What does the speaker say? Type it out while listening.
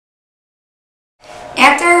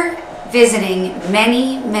After visiting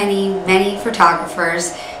many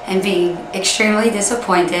photographers and being extremely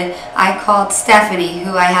disappointed, I called Stephanie,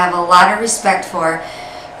 who I have a lot of respect for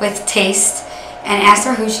with taste, and asked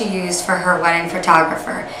her who she used for her wedding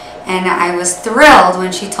photographer. And I was thrilled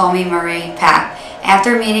when she told me Marie Papp.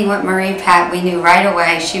 After meeting with Marie Papp, we knew right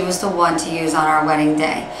away she was the one to use on our wedding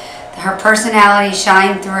day. Her personality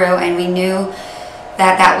shined through, and we knew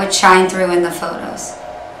that would shine through in the photos.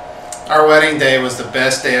 Our wedding day was the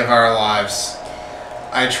best day of our lives.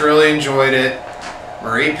 I truly enjoyed it.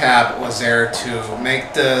 Marie Papp was there to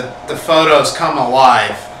make the photos come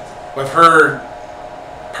alive. With her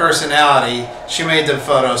personality, she made the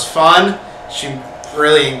photos fun. She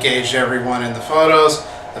really engaged everyone in the photos.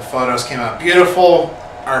 The photos came out beautiful.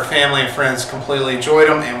 Our family and friends completely enjoyed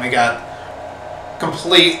them, and we got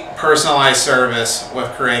complete personalized service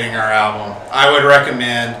with creating our album. I would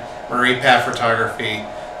recommend Marie Papp Photography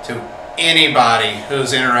to anybody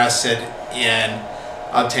who's interested in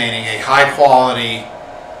obtaining a high quality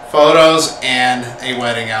photos and a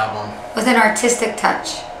wedding album with an artistic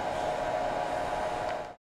touch.